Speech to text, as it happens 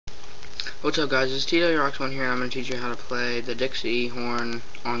What's up guys, it's TWRox1 here. I'm going to teach you how to play the Dixie horn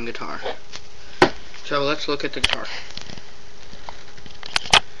on guitar. So let's look at the guitar.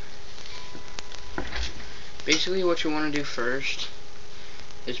 Basically what you want to do first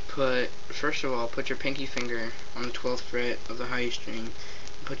is first of all, put your pinky finger on the 12th fret of the high string.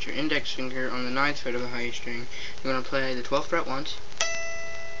 Put your index finger on the 9th fret of the high string. You're going to play the 12th fret once.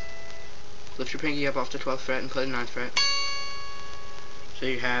 Lift your pinky up off the 12th fret and play the 9th fret. So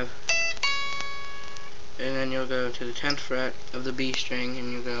you have, and then you'll go to the 10th fret of the B string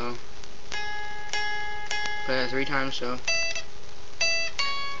and you'll go play that 3 times, so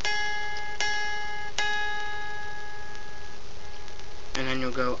and then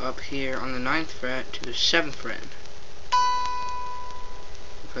you'll go up here on the 9th fret to the 7th fret.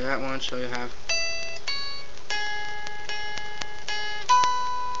 Play that once, so you have,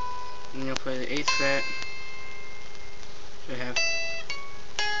 and you'll play the 8th fret, so you have,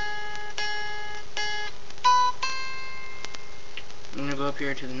 and you'll go up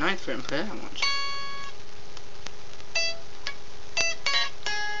here to the 9th fret and play that once.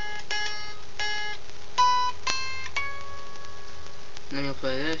 And then you'll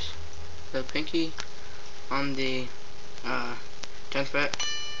play this, the pinky on the 10th fret.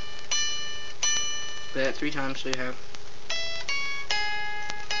 Play that 3 times, so you have,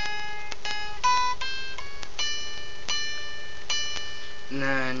 and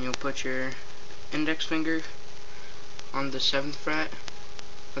then you'll put your index finger on the 7th fret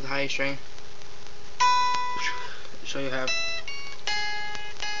of the high string, so you have,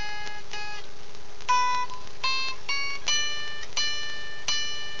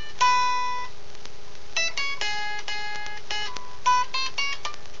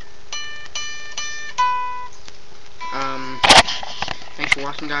 thanks for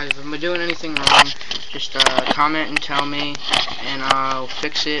watching guys. If I'm doing anything wrong, just comment and tell me, and I'll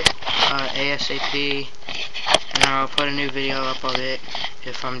fix it ASAP, and I'll put a new video up of it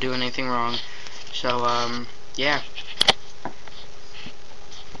if I'm doing anything wrong. So yeah,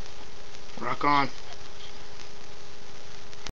 rock on.